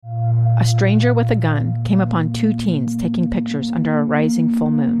a stranger with a gun came upon two teens taking pictures under a rising full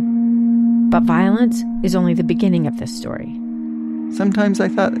moon. But violence is only the beginning of this story. Sometimes I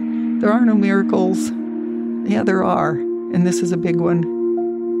thought, there are no miracles. Yeah, there are, and this is a big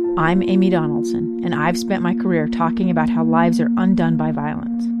one. I'm Amy Donaldson, and I've spent my career talking about how lives are undone by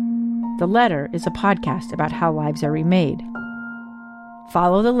violence. The Letter is a podcast about how lives are remade.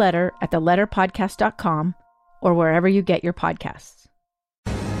 Follow The Letter at theletterpodcast.com or wherever you get your podcasts.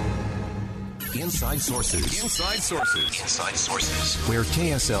 Inside Sources. Inside Sources. Inside Sources. Where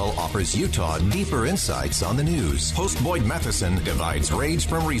KSL offers Utah deeper insights on the news. Host Boyd Matheson divides rage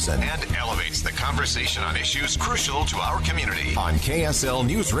from reason and elevates the conversation on issues crucial to our community. On KSL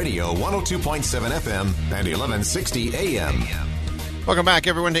News Radio 102.7 FM and 1160 AM. Welcome back,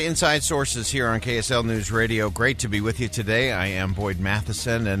 everyone, to Inside Sources here on KSL News Radio. Great to be with you today. I am Boyd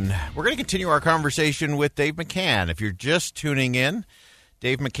Matheson, and we're going to continue our conversation with Dave McCann. If you're just tuning in,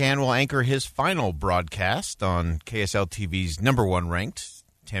 Dave McCann will anchor his final broadcast on KSL TV's number one ranked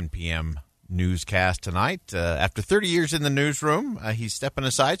 10 p.m. newscast tonight. After 30 years in the newsroom, he's stepping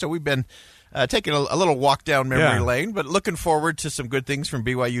aside, so we've been taking a little walk down memory lane, but looking forward to some good things from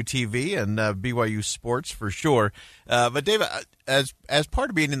BYU TV and BYU Sports for sure. But Dave, as part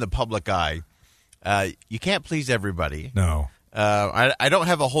of being in the public eye, you can't please everybody. No. I don't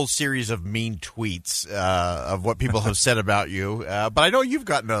have a whole series of mean tweets of what people have said about you, but I know you've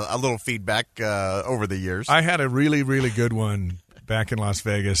gotten a little feedback over the years. I had a really, really good one back in Las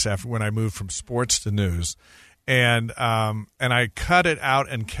Vegas after when I moved from sports to news, and I cut it out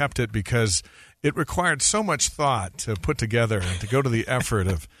and kept it because it required so much thought to put together and to go to the effort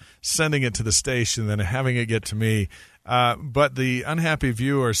of sending it to the station and then having it get to me. But the unhappy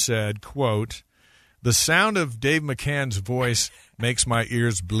viewer said, quote, "The sound of Dave McCann's voice makes my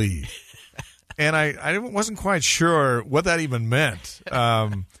ears bleed." And I wasn't quite sure what that even meant.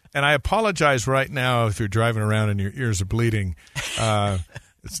 And I apologize right now if you're driving around and your ears are bleeding.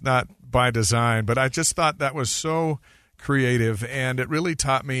 It's not by design, but I just thought that was so creative, and it really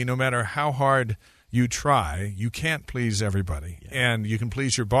taught me no matter how hard you try, you can't please everybody. Yeah. And you can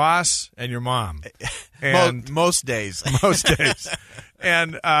please your boss and your mom. And most days. Most days.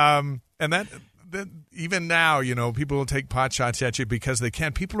 And that even now, you know, people will take pot shots at you because they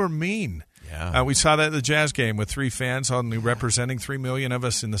can. People are mean. Yeah. We saw that at the Jazz game with 3 fans only representing 3 million of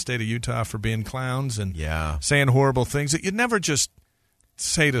us in the state of Utah for being clowns and saying horrible things that you'd never just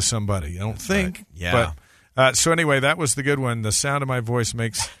say to somebody, I don't think. Right. Yeah. But so anyway, that was the good one. The sound of my voice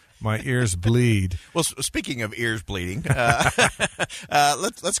makes my ears bleed. Well, speaking of ears bleeding,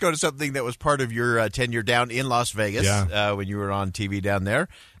 let's go to something that was part of your tenure down in Las Vegas when you were on TV down there.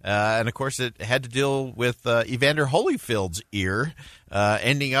 And, of course, it had to deal with Evander Holyfield's ear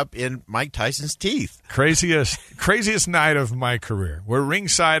ending up in Mike Tyson's teeth. Craziest night of my career. We're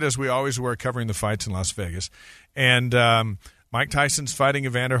ringside, as we always were, covering the fights in Las Vegas. And Mike Tyson's fighting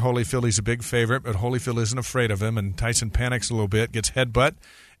Evander Holyfield. He's a big favorite, but Holyfield isn't afraid of him. And Tyson panics a little bit, gets headbutt,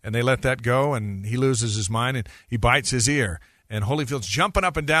 and they let that go, and he loses his mind, and he bites his ear. And Holyfield's jumping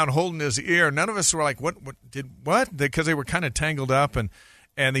up and down, holding his ear. None of us were like, what? Because they were kind of tangled up,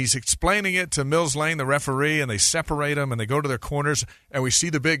 and he's explaining it to Mills Lane, the referee, and they separate them, and they go to their corners, and we see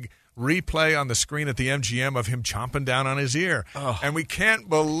the big replay on the screen at the MGM of him chomping down on his ear. Oh. And we can't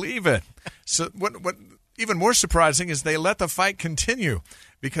believe it. So what even more surprising is they let the fight continue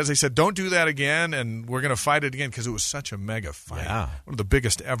because they said, don't do that again, and we're going to fight it again because it was such a mega fight, one of the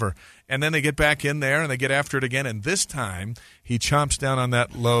biggest ever. And then they get back in there, and they get after it again, and this time he chomps down on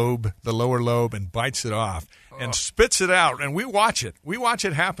that lobe, the lower lobe, and bites it off and spits it out, and we watch it. We watch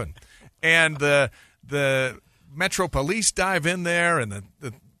it happen. And the Metro Police dive in there, and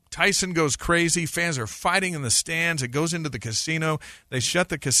the Tyson goes crazy. Fans are fighting in the stands. It goes into the casino. They shut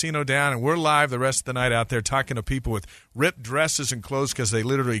the casino down, and we're live the rest of the night out there talking to people with ripped dresses and clothes because they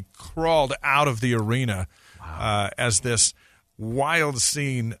literally crawled out of the arena as this wild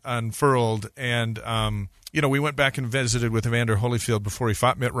scene unfurled. And, we went back and visited with Evander Holyfield before he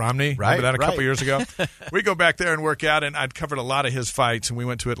fought Mitt Romney. Remember that a couple years ago? We go back there and work out, and I'd covered a lot of his fights, and we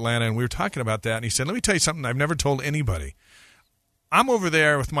went to Atlanta, and we were talking about that. And he said, let me tell you something I've never told anybody. I'm over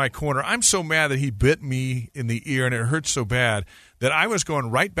there with my corner. I'm so mad that he bit me in the ear, and it hurt so bad that I was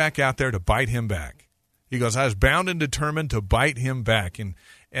going right back out there to bite him back. He goes, I was bound and determined to bite him back. And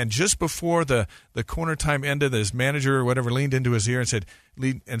just before the corner time ended, his manager or whatever leaned into his ear and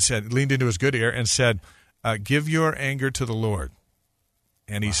leaned into his good ear and said, give your anger to the Lord.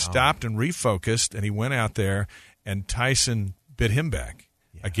 And he stopped and refocused, and he went out there, and Tyson bit him back.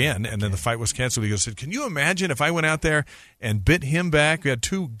 again, and then the fight was canceled. He said, can you imagine if I went out there and bit him back? We had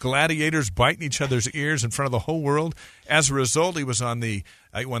two gladiators biting each other's ears in front of the whole world. As a result, he was on he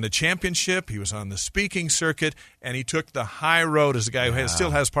won the championship, he was on the speaking circuit, and he took the high road as a guy who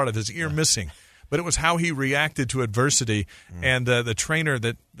still has part of his ear missing. But it was how he reacted to adversity, and the trainer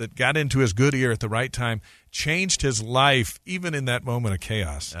that got into his good ear at the right time changed his life, even in that moment of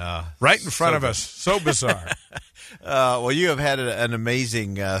chaos. Right in front of us. So bizarre. Well, you have had an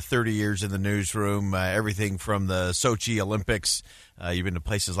amazing 30 years in the newsroom, everything from the Sochi Olympics. You've been to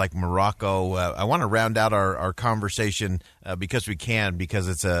places like Morocco. I want to round out our conversation because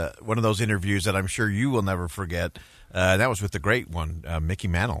it's one of those interviews that I'm sure you will never forget. That was with the great one, Mickey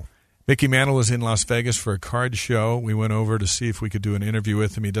Mantle. Mickey Mantle was in Las Vegas for a card show. We went over to see if we could do an interview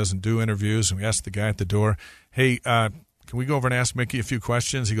with him. He doesn't do interviews, and we asked the guy at the door, hey, can we go over and ask Mickey a few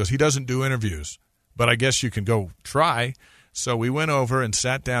questions? He goes, he doesn't do interviews, but I guess you can go try. So we went over and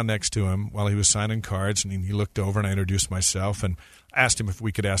sat down next to him while he was signing cards, and he looked over, and I introduced myself and asked him if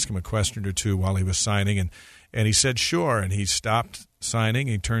we could ask him a question or two while he was signing, and he said sure, and he stopped signing.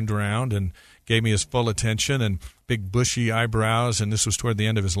 He turned around and gave me his full attention and big bushy eyebrows, and this was toward the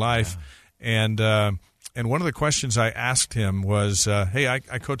end of his life. Yeah. And one of the questions I asked him was, hey, I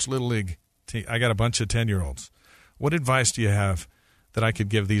coach Little League. I got a bunch of 10-year-olds. What advice do you have that I could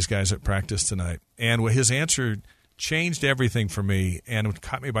give these guys at practice tonight? And his answer changed everything for me, and it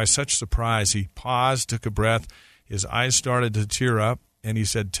caught me by such surprise. He paused, took a breath, his eyes started to tear up, and he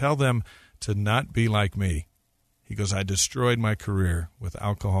said, tell them to not be like me. He goes, I destroyed my career with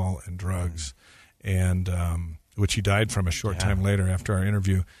alcohol and drugs, and which he died from a short time later after our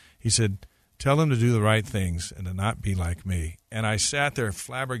interview. He said, tell them to do the right things and to not be like me. And I sat there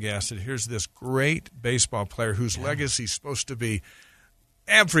flabbergasted. Here's this great baseball player whose legacy is supposed to be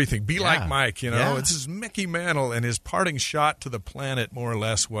everything. Be like Mike, you know. Yeah. This is Mickey Mantle, and his parting shot to the planet, more or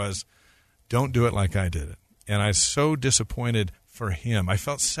less, was, don't do it like I did it. And I was so disappointed for him. I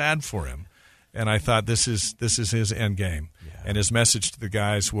felt sad for him. And I thought, this is his end game. Yeah. And his message to the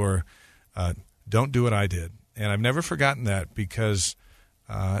guys were, don't do what I did. And I've never forgotten that because,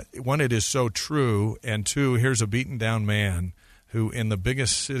 one, it is so true, and two, here's a beaten-down man who, in the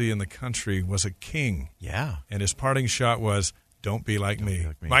biggest city in the country, was a king. Yeah. And his parting shot was, don't be like me.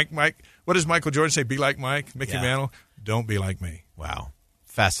 Mike, what does Michael Jordan say? Be like Mike? Mickey Mantle? Don't be like me. Wow.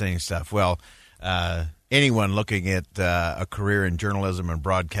 Fascinating stuff. Well, anyone looking at a career in journalism and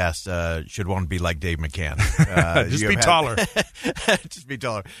broadcast should want to be like Dave McCann. Just be taller. Just be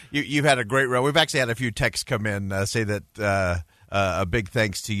taller. You've had a great run. We've actually had a few texts come in say that a big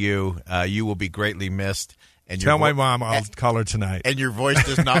thanks to you. You will be greatly missed. And tell my mom I'll call her tonight. And your voice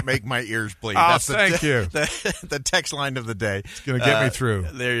does not make my ears bleed. That's thank you. The text line of the day. It's going to get me through.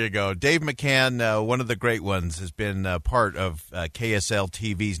 There you go. Dave McCann, one of the great ones, has been part of KSL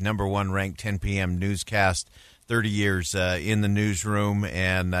TV's #1 ranked 10 p.m. newscast, 30 years in the newsroom,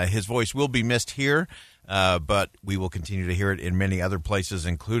 and his voice will be missed here, but we will continue to hear it in many other places,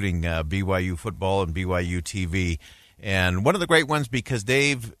 including BYU football and BYU TV. And one of the great ones, because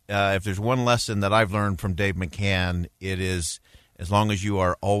Dave, if there's one lesson that I've learned from Dave McCann, it is as long as you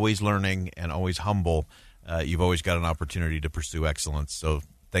are always learning and always humble, you've always got an opportunity to pursue excellence. So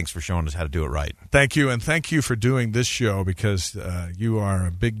thanks for showing us how to do it right. Thank you, and thank you for doing this show because you are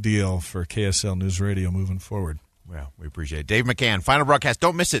a big deal for KSL News Radio moving forward. Well, we appreciate it. Dave McCann, final broadcast.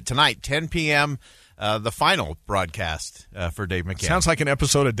 Don't miss it tonight, 10 p.m., the final broadcast for Dave McCann. Sounds like an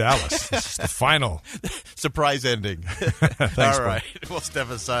episode of Dallas. This is the final. Surprise ending. Thanks, all right. We'll step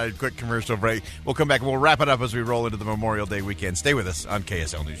aside. Quick commercial break. We'll come back and we'll wrap it up as we roll into the Memorial Day weekend. Stay with us on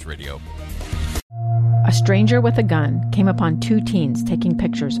KSL News Radio. A stranger with a gun came upon two teens taking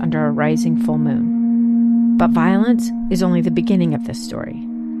pictures under a rising full moon. But violence is only the beginning of this story.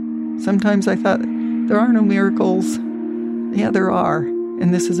 Sometimes I thought, there are no miracles. Yeah, there are.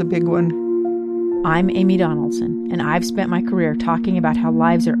 And this is a big one. I'm Amy Donaldson, and I've spent my career talking about how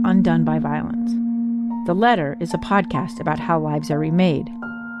lives are undone by violence. The Letter is a podcast about how lives are remade.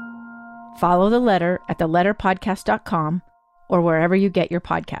 Follow The Letter at theletterpodcast.com or wherever you get your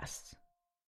podcasts.